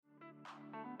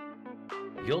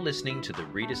You're listening to the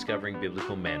Rediscovering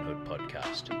Biblical Manhood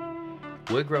podcast.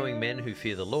 We're growing men who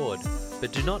fear the Lord,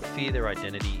 but do not fear their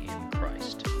identity in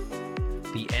Christ.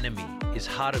 The enemy is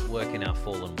hard at work in our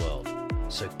fallen world,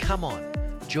 so come on,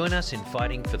 join us in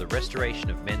fighting for the restoration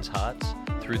of men's hearts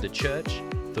through the church,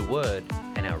 the Word,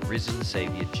 and our risen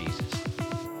Savior Jesus.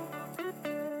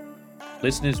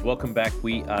 Listeners, welcome back.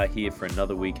 We are here for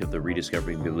another week of the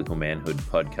Rediscovering Biblical Manhood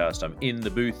podcast. I'm in the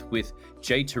booth with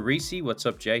Jay Teresi. What's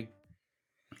up, Jay?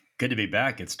 Good to be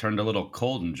back. It's turned a little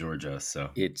cold in Georgia, so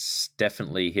It's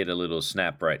definitely hit a little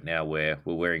snap right now where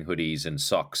we're wearing hoodies and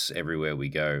socks everywhere we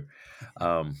go.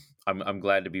 I'm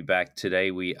glad to be back. Today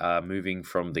we are moving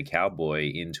from the cowboy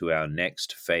into our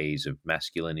next phase of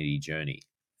masculinity journey.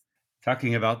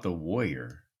 talking about the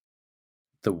warrior.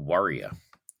 The warrior.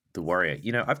 The warrior.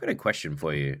 You know, I've got a question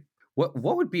for you. What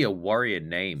would be a warrior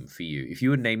name for you? If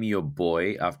you were naming your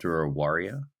boy after a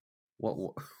warrior,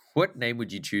 what name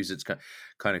would you choose? It's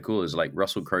kind of cool. Is it like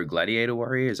Russell Crowe Gladiator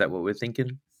Warrior? Is that what we're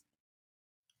thinking?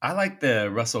 I like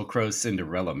the Russell Crowe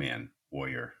Cinderella Man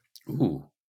warrior. Ooh.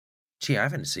 Gee, I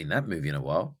haven't seen that movie in a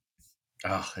while.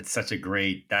 Oh, it's such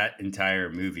a that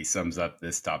entire movie sums up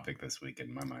this topic this week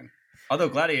in my mind. Although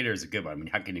Gladiator is a good one. I mean,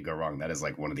 how can you go wrong? That is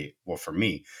like for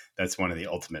me, that's one of the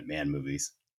ultimate man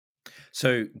movies.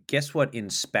 So guess what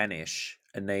in Spanish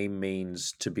a name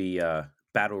means to be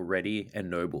battle ready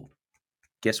and noble?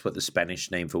 Guess what the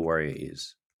Spanish name for warrior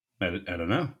is? I don't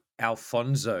know.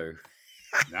 Alfonso.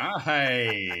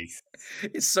 Nice.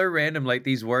 It's so random. Like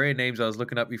these warrior names I was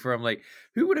looking up before. I'm like,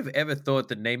 who would have ever thought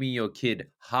that naming your kid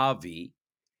Harvey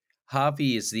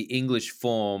is the English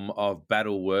form of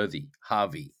battle worthy?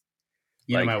 Harvey.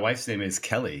 You know, my wife's name is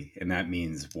Kelly, and that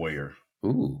means warrior.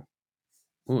 Ooh,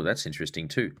 that's interesting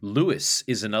too. Louis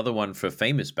is another one for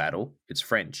famous battle. It's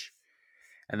French.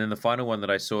 And then the final one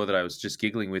that I saw that I was just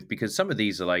giggling with, because some of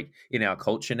these are like in our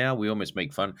culture now, we almost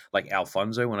make fun. Like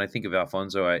Alfonso, when I think of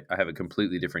Alfonso, I have a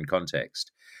completely different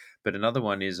context. But another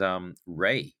one is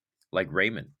Ray, like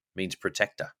Raymond, means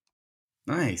protector.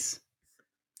 Nice.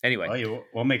 Anyway. Well, you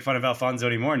won't make fun of Alfonso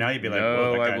anymore. Now you'd be like,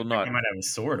 no, whoa, I will not. He might have a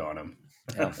sword on him.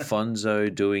 Alfonso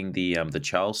doing the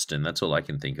Charleston. That's all I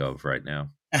can think of right now.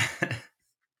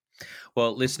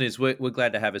 Well, listeners, we're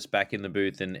glad to have us back in the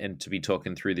booth and to be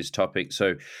talking through this topic.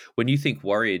 So when you think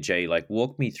warrior, Jay, like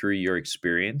walk me through your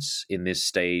experience in this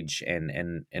stage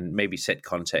and maybe set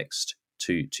context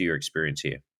to your experience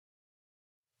here.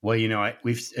 Well, you know,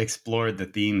 we've explored the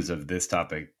themes of this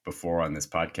topic before on this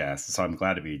podcast, so I'm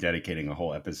glad to be dedicating a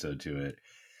whole episode to it.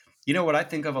 You know, what I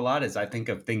think of a lot is I think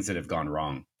of things that have gone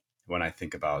wrong when I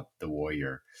think about the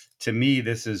warrior. To me,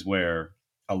 this is where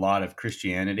a lot of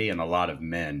Christianity and a lot of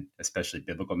men, especially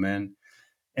biblical men,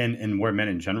 and where men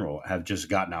in general have just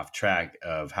gotten off track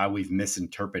of how we've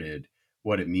misinterpreted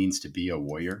what it means to be a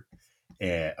warrior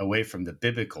away from the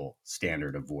biblical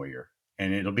standard of warrior.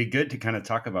 And it'll be good to kind of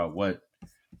talk about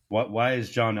why is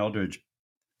John Eldredge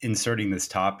inserting this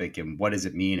topic, and what does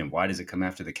it mean, and why does it come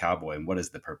after the cowboy, and what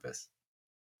is the purpose?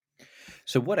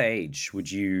 So what age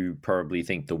would you probably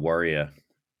think the warrior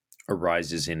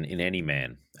arises in any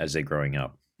man as they're growing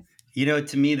up? You know,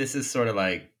 to me, this is sort of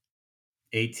like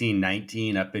 18,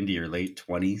 19 up into your late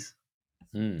 20s,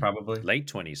 probably.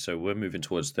 Late 20s, so we're moving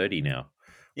towards 30 now.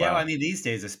 Yeah, wow. I mean, these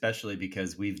days, especially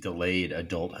because we've delayed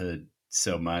adulthood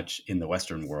so much in the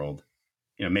Western world,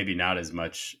 you know, maybe not as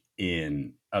much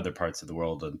in other parts of the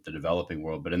world, the developing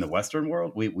world, but in the Western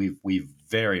world, we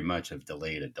very much have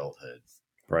delayed adulthood.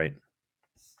 Right.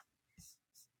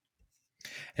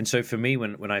 And so for me,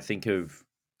 when I think of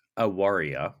a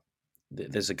warrior,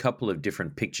 there's a couple of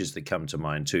different pictures that come to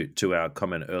mind to our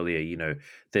comment earlier. You know,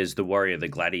 there's the warrior, the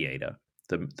gladiator,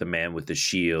 the man with the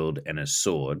shield and a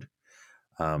sword,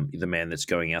 the man that's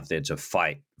going out there to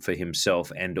fight for himself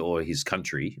and or his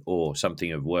country or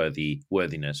something of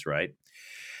worthiness, right?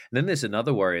 And then there's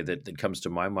another warrior that comes to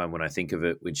my mind when I think of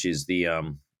it, which is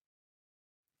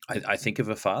I think of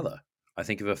a father. I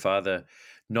think of a father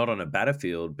not on a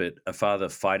battlefield, but a father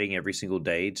fighting every single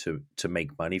day to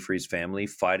make money for his family,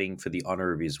 fighting for the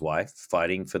honor of his wife,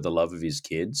 fighting for the love of his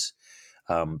kids,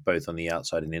 both on the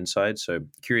outside and inside. So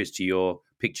curious to your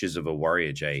pictures of a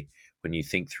warrior, Jay, when you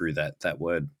think through that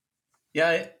word.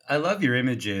 Yeah, I love your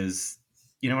images.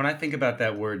 You know, when I think about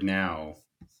that word now,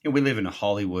 you know, we live in a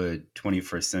Hollywood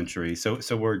 21st century. So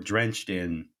we're drenched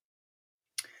in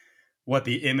what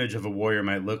the image of a warrior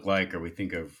might look like, or we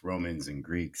think of Romans and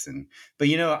Greeks. But,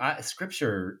 you know,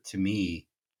 scripture to me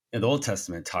in the Old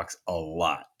Testament talks a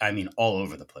lot, I mean, all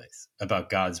over the place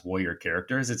about God's warrior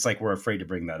characters. It's like we're afraid to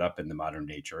bring that up in the modern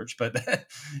day church. But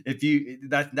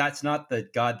that's not the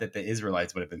God that the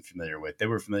Israelites would have been familiar with. They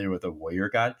were familiar with a warrior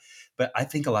God. But I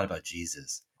think a lot about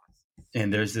Jesus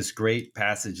And there's this great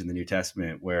passage in the New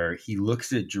Testament where he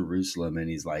looks at Jerusalem and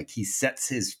he's like, he sets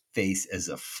his face as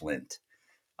a flint.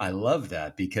 I love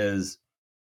that because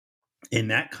in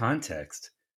that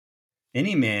context,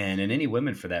 any man and any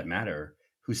woman for that matter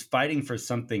who's fighting for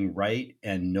something right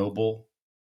and noble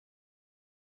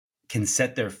can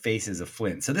set their face as a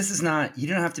flint. So this is not, you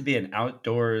don't have to be an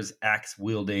outdoors, axe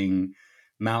wielding,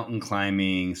 mountain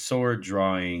climbing, sword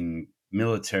drawing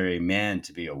military man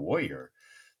to be a warrior.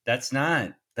 That's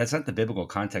not the biblical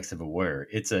context of a warrior.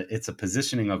 It's a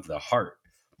positioning of the heart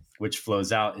which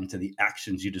flows out into the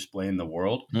actions you display in the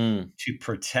world Mm. to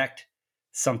protect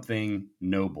something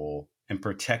noble and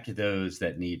protect those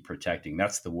that need protecting.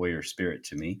 That's the warrior spirit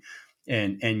to me.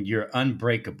 And you're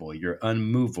unbreakable, you're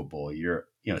unmovable,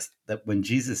 that when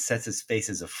Jesus sets his face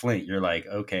as a flint, you're like,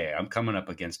 okay, I'm coming up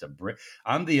against a brick.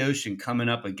 I'm the ocean coming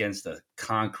up against a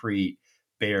concrete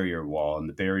barrier wall, and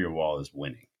the barrier wall is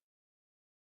winning.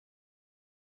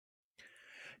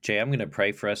 Jay, I'm going to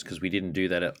pray for us because we didn't do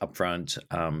that up front.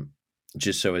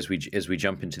 Just so as we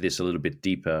jump into this a little bit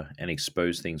deeper and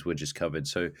expose things we just covered.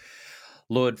 So,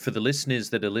 Lord, for the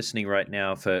listeners that are listening right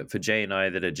now, for Jay and I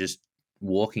that are just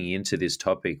walking into this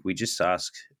topic, we just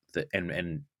ask that,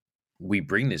 and we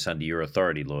bring this under your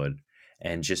authority, Lord,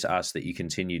 and just ask that you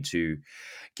continue to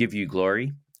give you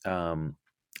glory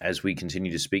as we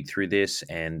continue to speak through this,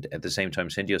 and at the same time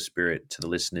send your spirit to the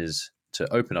listeners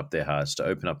to open up their hearts, to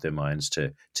open up their minds,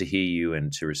 to hear you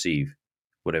and to receive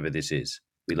whatever this is.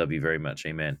 We love you very much.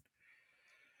 Amen.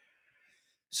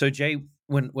 So, Jay,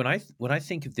 when I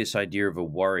think of this idea of a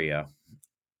warrior,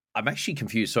 I'm actually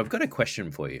confused. So I've got a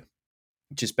question for you,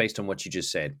 just based on what you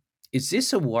just said. Is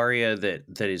this a warrior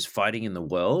that is fighting in the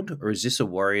world, or is this a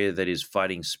warrior that is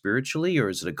fighting spiritually, or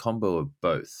is it a combo of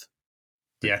both?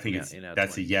 Yeah, I think that's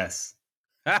 20s? a yes.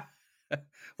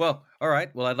 Well, all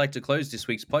right. Well, I'd like to close this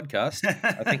week's podcast.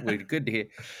 I think we're good to hear.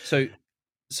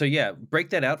 So yeah, break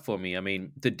that out for me. I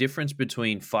mean, the difference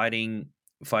between fighting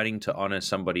to honor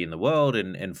somebody in the world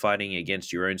and fighting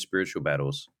against your own spiritual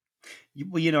battles.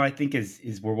 Well, I think as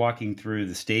we're walking through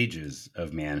the stages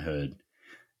of manhood,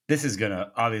 this is going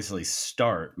to obviously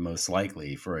start most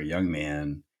likely for a young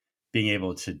man being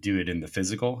able to do it in the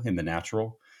physical, in the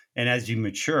natural. And as you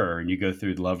mature and you go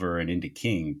through lover and into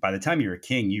king, by the time you're a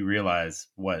king, you realize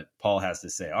what Paul has to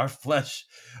say.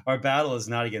 Our battle is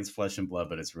not against flesh and blood,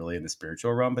 but it's really in the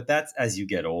spiritual realm. But that's as you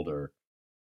get older,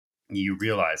 you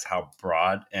realize how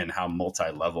broad and how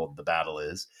multi-leveled the battle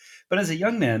is. But as a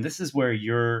young man, this is where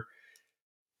you're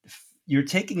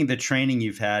taking the training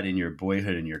you've had in your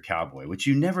boyhood and your cowboy, which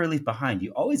you never leave behind.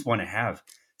 You always want to have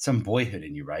some boyhood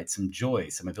in you, right? Some joy,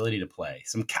 some ability to play,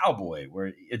 some cowboy,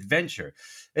 where adventure.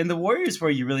 And the warrior is where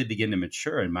you really begin to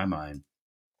mature, in my mind.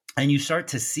 And you start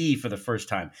to see for the first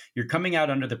time, you're coming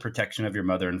out under the protection of your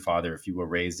mother and father if you were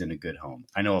raised in a good home.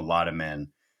 I know a lot of men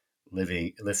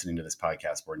listening to this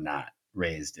podcast were not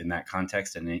raised in that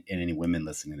context, and any women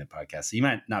listening to the podcast. So you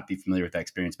might not be familiar with that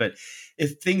experience, but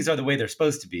if things are the way they're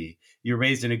supposed to be, you're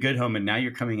raised in a good home and now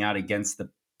you're coming out against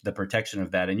the protection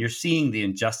of that, and you're seeing the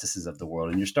injustices of the world,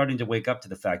 and you're starting to wake up to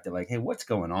the fact that, like, hey, what's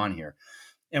going on here?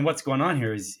 And what's going on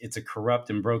here is it's a corrupt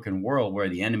and broken world where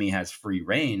the enemy has free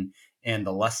reign, and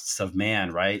the lusts of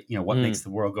man, right? What makes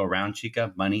the world go round,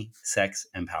 Chica? Money, sex,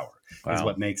 and power is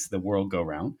what makes the world go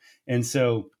round. And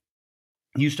so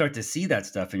you start to see that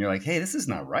stuff and you're like, hey, this is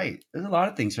not right. There's a lot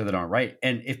of things here that aren't right.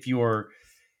 And if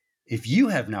you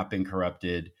have not been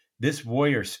corrupted, this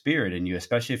warrior spirit in you,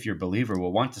 especially if you're a believer,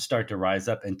 will want to start to rise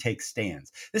up and take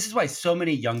stands. This is why so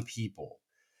many young people,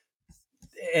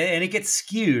 and it gets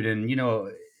skewed, and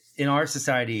in our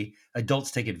society,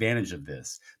 adults take advantage of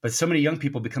this, but so many young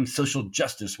people become social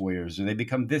justice warriors, or they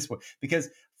become this way because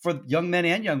for young men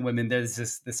and young women, there's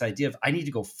this idea of, I need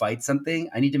to go fight something.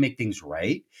 I need to make things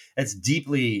right. That's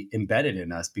deeply embedded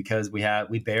in us because we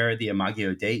bear the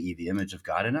imago Dei, the image of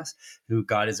God in us, who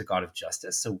God is a God of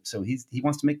justice. So he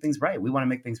wants to make things right. We want to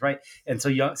make things right. And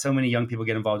so many young people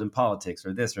get involved in politics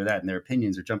or this or that, and their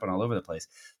opinions are jumping all over the place.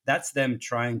 That's them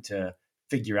trying to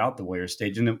figure out the warrior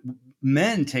stage. And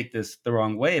men take this the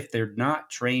wrong way if they're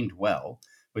not trained well,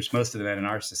 which most of the men in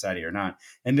our society are not.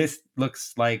 And this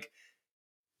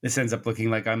ends up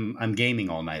looking like I'm gaming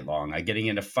all night long. I'm getting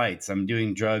into fights. I'm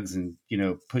doing drugs and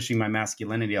pushing my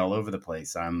masculinity all over the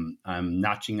place. I'm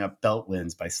notching up belt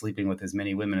wins by sleeping with as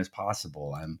many women as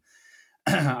possible.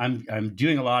 I'm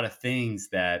doing a lot of things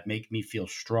that make me feel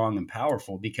strong and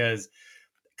powerful, because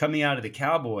coming out of the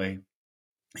cowboy,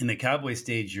 in the cowboy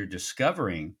stage, you're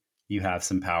discovering you have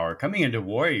some power. Coming into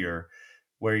warrior,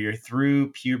 where you're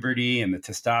through puberty and the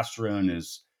testosterone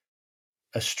is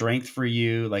a strength for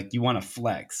you, like you want to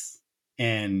flex.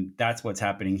 And that's what's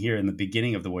happening here in the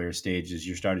beginning of the warrior stage is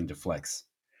you're starting to flex.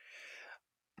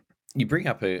 You bring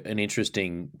up an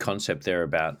interesting concept there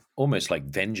about almost like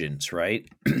vengeance, right?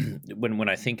 When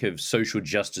I think of social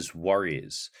justice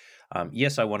warriors,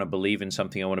 yes, I want to believe in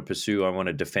something, I want to pursue, I want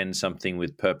to defend something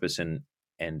with purpose and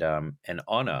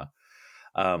honor.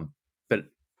 But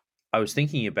I was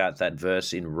thinking about that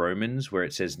verse in Romans where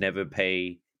it says, "Never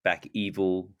pay back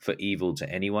evil for evil to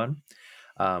anyone.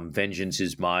 Vengeance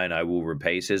is mine; I will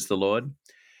repay," says the Lord.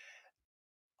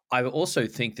 I also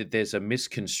think that there's a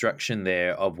misconstruction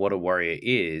there of what a warrior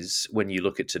is when you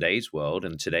look at today's world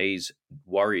and today's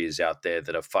warriors out there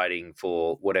that are fighting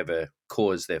for whatever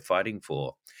cause they're fighting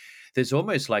for. There's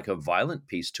almost like a violent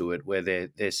piece to it where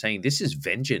they're saying this is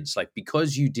vengeance. Like,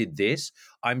 because you did this,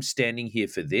 I'm standing here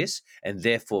for this, and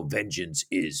therefore vengeance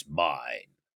is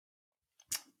mine.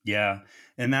 Yeah.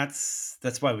 And that's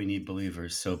why we need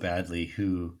believers so badly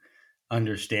who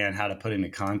understand how to put into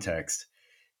context,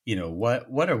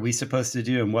 what are we supposed to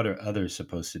do and what are others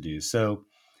supposed to do. So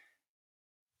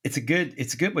it's a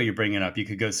good way you're bringing up. You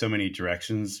could go so many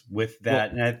directions with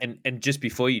that. Well, and just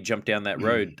before you jump down that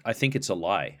road, I think it's a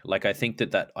lie. Like, I think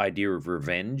that idea of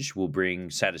revenge will bring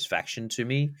satisfaction to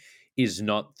me is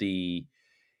not the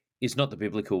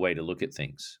biblical way to look at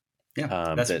things.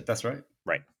 Yeah, that's right.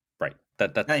 Right, right.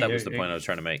 That was the point I was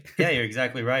trying to make. Yeah, you're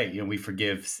exactly right. We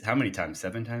forgive how many times?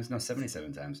 7 times? No,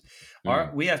 77 times.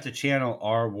 Mm. We have to channel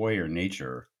our warrior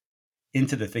nature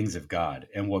into the things of God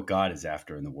and what God is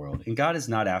after in the world. And God is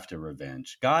not after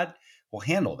revenge. God will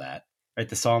handle that. Right?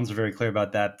 The Psalms are very clear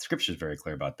about that. The Scripture is very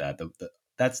clear about that.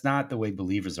 That's not the way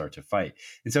believers are to fight.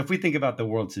 And so if we think about the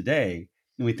world today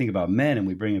and we think about men and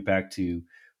we bring it back to,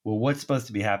 well, what's supposed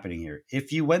to be happening here?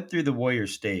 If you went through the warrior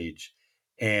stage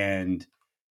and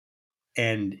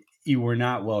you were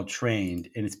not well trained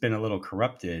and it's been a little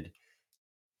corrupted,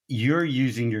 you're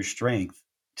using your strength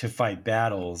to fight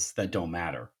battles that don't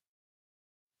matter.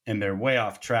 And they're way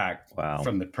off track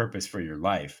from the purpose for your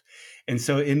life. And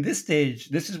so in this stage,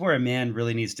 this is where a man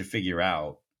really needs to figure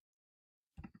out,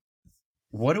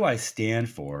 what do I stand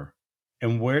for?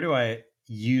 And where do I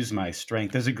use my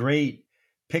strength? There's a great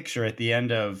picture at the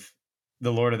end of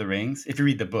The Lord of the Rings. If you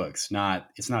read the books,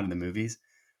 it's not in the movies.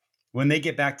 When they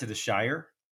get back to the Shire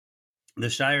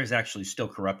is actually still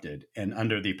corrupted and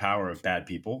under the power of bad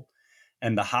people.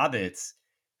 And the hobbits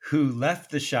who left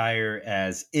the Shire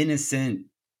as innocent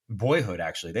boyhood,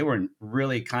 actually, they were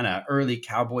really kind of early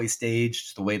cowboy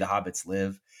stage, the way the hobbits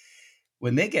live.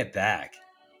 When they get back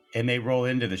and they roll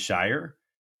into the Shire,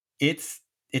 it's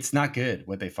not good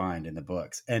what they find in the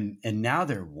books. And now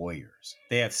they're warriors.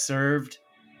 They have served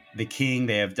the king.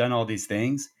 They have done all these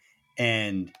things.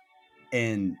 And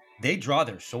they draw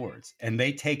their swords and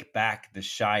they take back the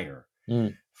Shire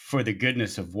for the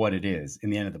goodness of what it is.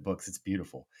 In the end of the books, it's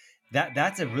beautiful.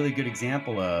 That's a really good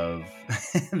example of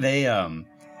they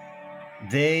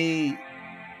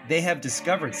have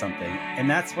discovered something, and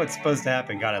that's what's supposed to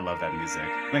happen. God, I love that music.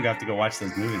 I think I have to go watch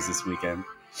those movies this weekend.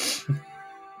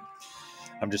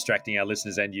 I'm distracting our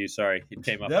listeners and you. Sorry, it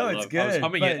came up. No, it's good. I was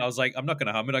humming it. I was like, I'm not going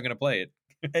to hum it. I'm going to play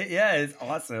it. Yeah, it's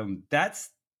awesome. That's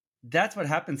what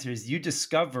happens here is you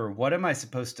discover, what am I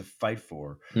supposed to fight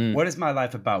for? What is my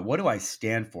life about? What do I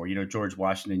stand for? George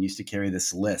Washington used to carry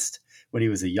this list when he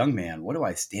was a young man. What do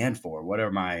I stand for? What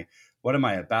am I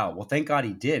about? Well, thank God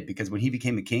he did, because when he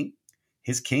became a king,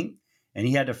 and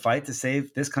he had to fight to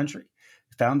save this country,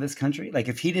 found this country. Like,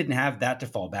 if he didn't have that to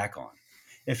fall back on,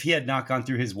 if he had not gone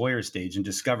through his warrior stage and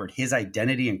discovered his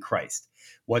identity in Christ,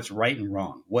 what's right and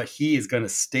wrong, what he is going to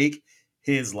stake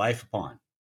his life upon,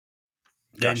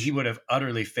 then he would have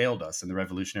utterly failed us in the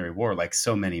Revolutionary War. Like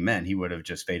so many men, he would have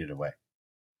just faded away.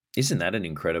 Isn't that an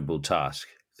incredible task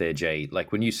there, Jay?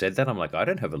 Like, when you said that, I'm like, I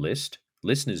don't have a list.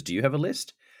 Listeners, do you have a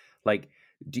list? Like,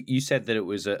 you said that it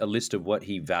was a list of what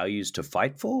he values to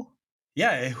fight for?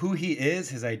 Yeah, who he is,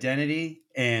 his identity,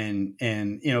 and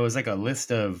it was like a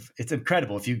list of, it's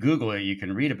incredible. If you Google it, you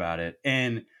can read about it.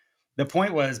 And the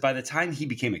point was, by the time he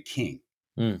became a king,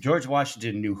 George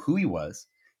Washington knew who he was.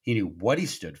 He knew what he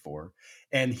stood for,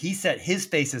 and he set his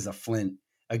face as a flint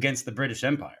against the British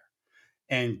Empire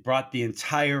and brought the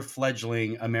entire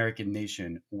fledgling American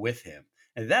nation with him.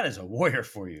 And that is a warrior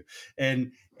for you.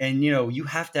 And you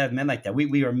have to have men like that.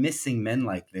 We are missing men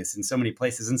like this in so many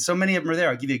places, and so many of them are there.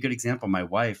 I'll give you a good example. My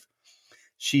wife,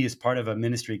 she is part of a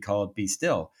ministry called Be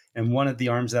Still, and one of the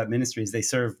arms of that ministry is they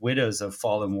serve widows of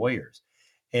fallen warriors.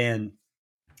 And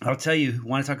I'll tell you,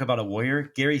 want to talk about a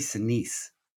warrior? Gary Sinise.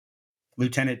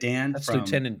 Lieutenant Dan. That's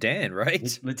Lieutenant Dan,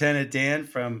 right? Lieutenant Dan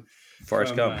from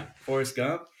Forrest Gump. Forrest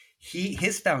Gump.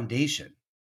 His foundation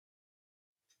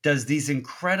does these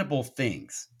incredible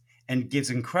things. and gives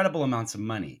incredible amounts of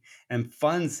money and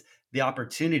funds the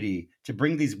opportunity to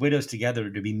bring these widows together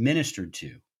to be ministered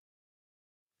to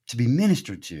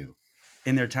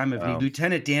in their time of need. Wow.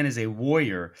 Lieutenant Dan is a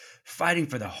warrior fighting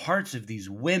for the hearts of these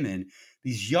women,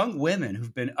 these young women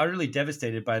who've been utterly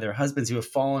devastated by their husbands who have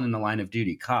fallen in the line of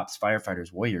duty, cops,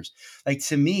 firefighters, warriors. Like,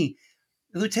 to me,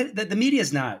 Lieutenant, the media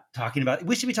is not talking about.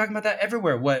 We should be talking about that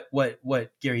everywhere. What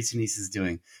Gary Sinise is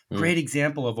doing. Mm. Great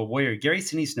example of a warrior. Gary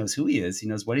Sinise knows who he is. He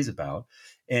knows what he's about,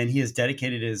 and he has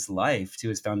dedicated his life to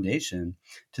his foundation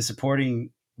to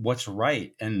supporting what's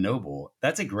right and noble.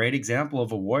 That's a great example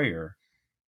of a warrior.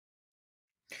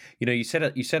 You said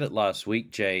it last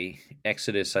week, Jay.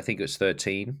 Exodus, I think it was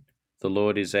 13. The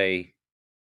Lord is a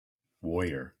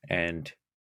Warrior. and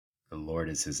The Lord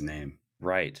is his name.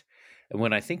 right. And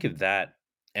when I think of that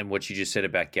and what you just said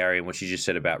about Gary and what you just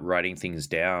said about writing things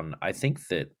down, I think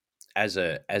that as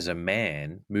a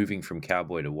man moving from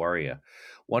cowboy to warrior,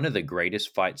 one of the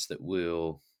greatest fights that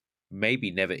we'll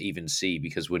maybe never even see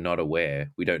because we're not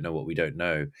aware, we don't know what we don't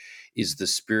know, is the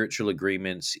spiritual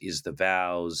agreements, is the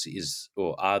vows, is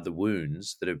or are the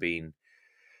wounds that have been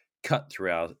cut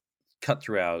through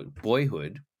our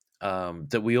boyhood,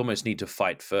 that we almost need to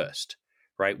fight first,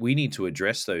 right? We need to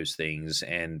address those things.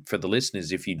 And for the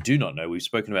listeners, if you do not know, we've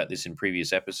spoken about this in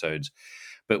previous episodes,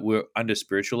 but we're under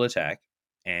spiritual attack,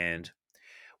 and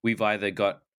we've either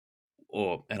got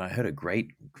and I heard a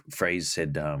great phrase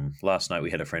said last night.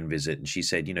 We had a friend visit, and she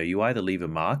said, you either leave a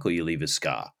mark or you leave a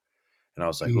scar. And I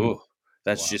was like, Mm. oh,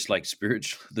 that's Wow. just like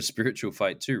the spiritual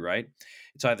fight too, right?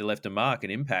 It's either left a mark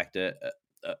and impact a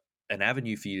an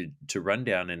avenue for you to run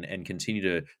down and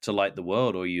continue to light the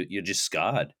world, or you're just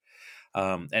scarred.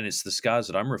 And it's the scars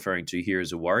that I'm referring to here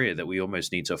as a warrior that we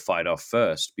almost need to fight off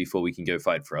first before we can go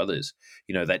fight for others.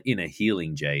 That inner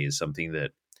healing, Jay, is something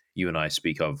that you and I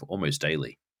speak of almost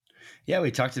daily. Yeah,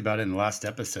 we talked about it in the last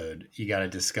episode. You got to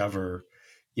discover,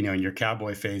 in your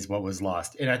cowboy phase, what was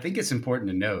lost. And I think it's important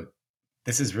to note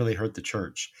this has really hurt the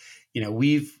church.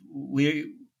 We've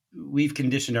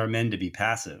conditioned our men to be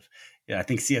passive. Yeah, I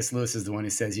think C.S. Lewis is the one who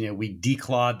says, we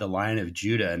declawed the Lion of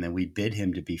Judah and then we bid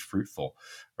him to be fruitful,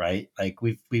 right? Like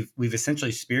we've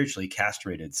essentially spiritually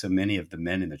castrated so many of the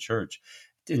men in the church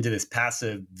into this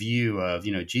passive view of,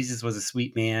 Jesus was a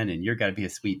sweet man and you're got to be a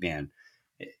sweet man.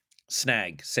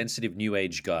 Snag, sensitive new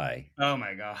age guy. Oh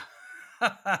my God.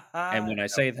 And when I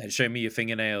say that, show me your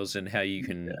fingernails and how you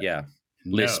can,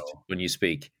 lisp No. when you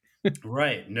speak.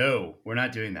 Right. No, we're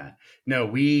not doing that. No,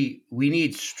 we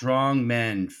need strong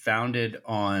men founded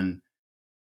on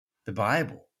the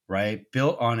Bible, right?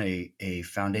 Built on a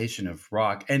foundation of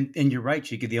rock. And you're right,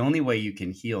 Chica. The only way you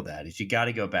can heal that is you got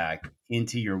to go back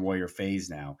into your warrior phase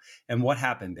now. And what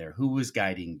happened there? Who was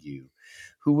guiding you?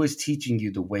 Who was teaching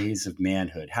you the ways of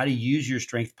manhood? How to use your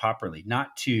strength properly,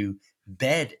 not to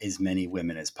bed as many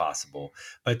women as possible,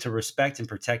 but to respect and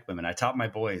protect women. I taught my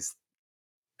boys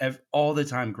all the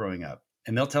time growing up,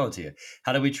 and they'll tell it to you.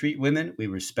 How do we treat women? We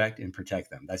respect and protect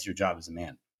them. That's your job as a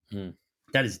man. Mm.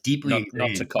 That is deeply Not to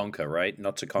ingrained. conquer, right?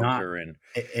 Not to Not conquer and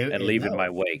leave in no. my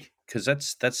wake, because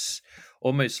that's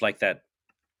almost like that.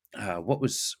 What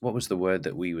was the word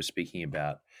that we were speaking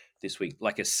about this week?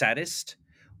 Like a sadist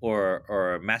or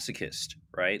a masochist,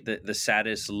 right? The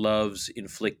sadist loves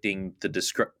inflicting the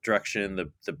destruction,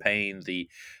 the pain, the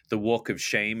walk of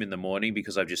shame in the morning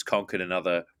because I've just conquered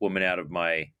another woman out of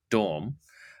my dorm.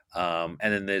 And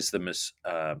then there's the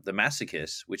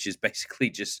masochist, which is basically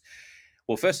just,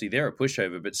 well, firstly they're a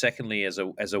pushover, but secondly, as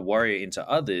a warrior into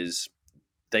others,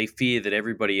 they fear that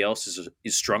everybody else is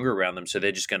stronger around them, so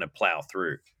they're just going to plow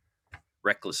through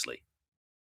recklessly.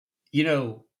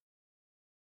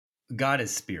 God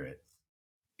is spirit.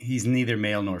 He's neither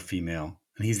male nor female,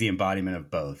 and he's the embodiment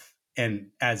of both.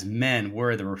 And as men,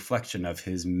 we're the reflection of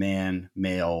his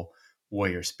male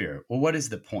warrior spirit. Well, what is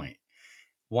the point?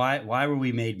 Why were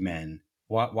we made men?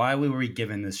 Why were we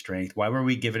given the strength? Why were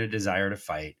we given a desire to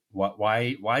fight?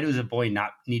 Why does a boy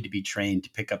not need to be trained to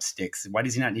pick up sticks? Why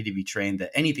does he not need to be trained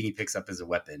that anything he picks up is a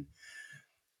weapon?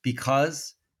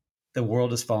 Because the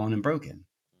world has fallen and broken.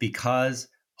 Because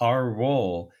our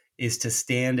role is to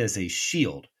stand as a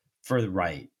shield for the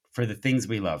right, for the things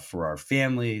we love, for our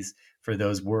families, for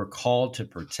those we're called to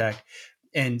protect.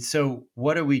 And so,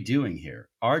 what are we doing here?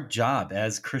 Our job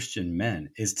as Christian men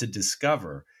is to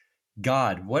discover,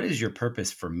 God, what is your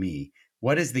purpose for me?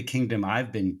 What is the kingdom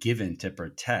I've been given to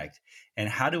protect? And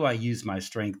how do I use my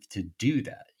strength to do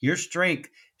that? Your strength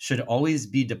should always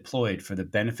be deployed for the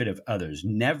benefit of others,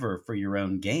 never for your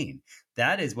own gain.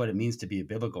 That is what it means to be a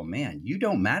biblical man. You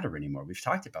don't matter anymore. We've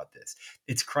talked about this.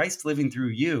 It's Christ living through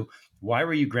you. Why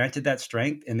were you granted that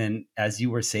strength? And then as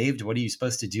you were saved, what are you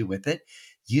supposed to do with it?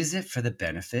 use it for the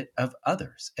benefit of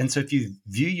others. And so if you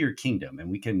view your kingdom, and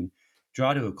we can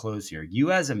draw to a close here,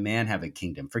 you as a man have a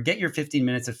kingdom. Forget your 15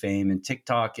 minutes of fame and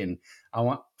TikTok and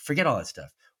forget all that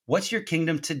stuff. What's your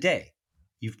kingdom today?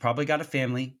 You've probably got a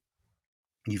family.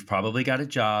 You've probably got a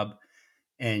job,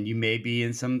 and you may be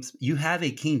you have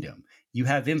a kingdom. You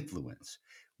have influence.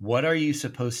 What are you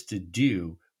supposed to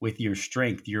do with your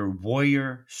strength, your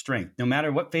warrior strength? No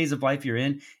matter what phase of life you're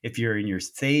in, if you're in your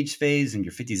sage phase in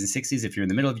your 50s and 60s, if you're in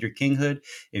the middle of your kinghood,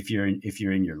 if you're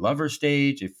in your lover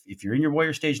stage, if you're in your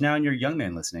warrior stage now and you're a young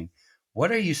man listening,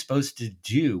 what are you supposed to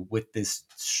do with this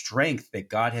strength that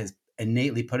God has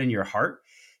innately put in your heart?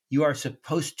 You are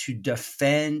supposed to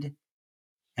defend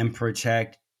and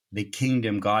protect the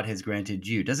kingdom God has granted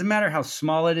you. Doesn't matter how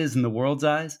small it is in the world's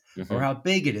eyes or how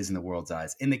big it is in the world's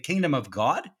eyes. In the kingdom of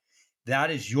God,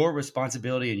 that is your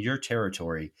responsibility and your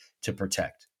territory to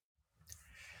protect.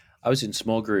 I was in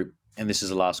small group, and this is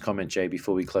the last comment, Jay,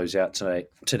 before we close out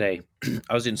today.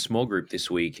 I was in small group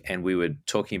this week, and we were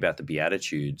talking about the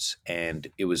Beatitudes, and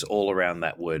it was all around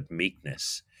that word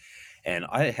meekness. And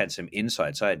I had some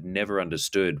insights. I had never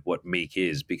understood what meek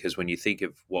is, because when you think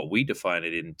of what we define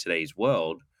it in today's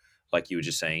world, like you were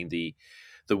just saying, the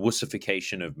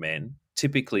wussification of men,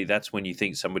 typically that's when you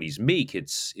think somebody's meek,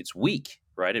 it's weak,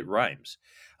 right? It rhymes.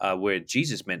 Where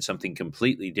Jesus meant something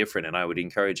completely different. And I would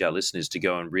encourage our listeners to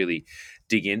go and really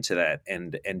dig into that.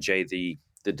 And Jay,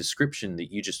 the description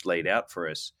that you just laid out for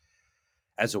us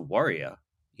as a warrior,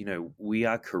 we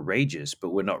are courageous, but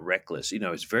we're not reckless.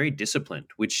 It's very disciplined,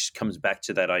 which comes back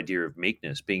to that idea of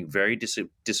meekness, being very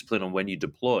disciplined on when you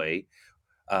deploy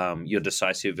your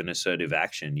decisive and assertive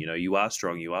action. You are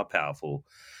strong, you are powerful,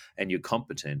 and you're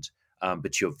competent,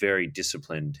 but you're very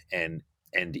disciplined and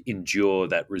endure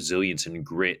that resilience and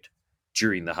grit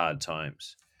during the hard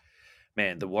times.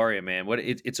 Man, the warrior, man,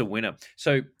 it's a winner.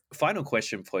 So, final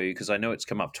question for you, because I know it's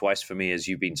come up twice for me as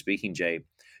you've been speaking, Jay.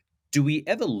 Do we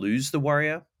ever lose the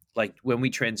warrior? Like when we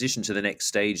transition to the next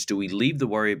stage, do we leave the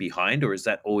warrior behind, or is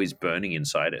that always burning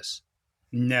inside us?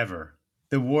 Never.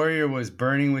 The warrior was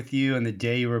burning with you on the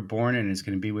day you were born, and is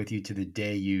going to be with you to the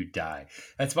day you die.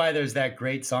 That's why there's that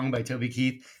great song by Toby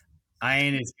Keith. I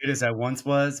ain't as good as I once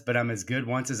was, but I'm as good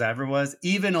once as I ever was.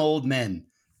 Even old men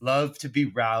love to be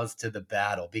roused to the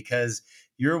battle, because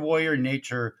your warrior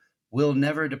nature will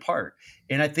never depart.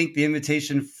 And I think the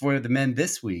invitation for the men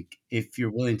this week, if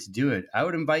you're willing to do it, I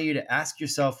would invite you to ask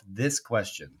yourself this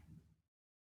question: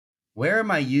 where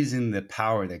am I using the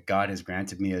power that God has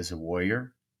granted me as a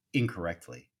warrior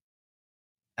incorrectly?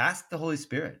 Ask the Holy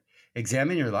Spirit.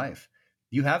 Examine your life.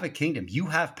 You have a kingdom. You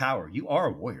have power. You are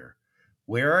a warrior.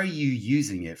 Where are you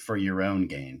using it for your own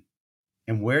gain?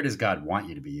 And where does God want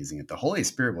you to be using it? The Holy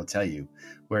Spirit will tell you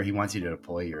where he wants you to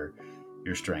deploy your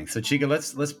strength. So Chica,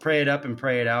 let's pray it up and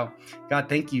pray it out. God,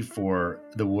 thank you for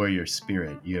the warrior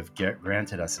spirit you have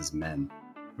granted us as men.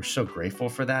 We're so grateful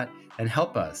for that. And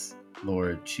help us,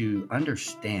 Lord, to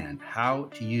understand how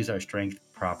to use our strength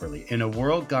properly. In a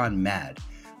world gone mad,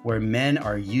 where men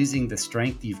are using the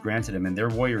strength you've granted them and their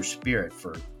warrior spirit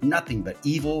for nothing but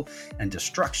evil and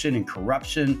destruction and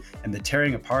corruption and the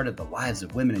tearing apart of the lives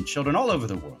of women and children all over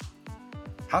the world.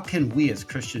 How can we as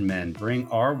Christian men bring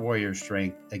our warrior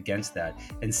strength against that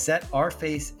and set our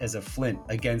face as a flint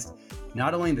against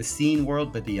not only the seen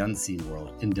world, but the unseen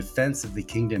world, in defense of the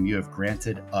kingdom you have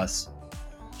granted us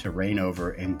to reign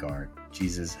over and guard?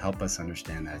 Jesus, help us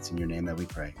understand that. It's in your name that we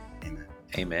pray. Amen.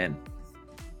 Amen.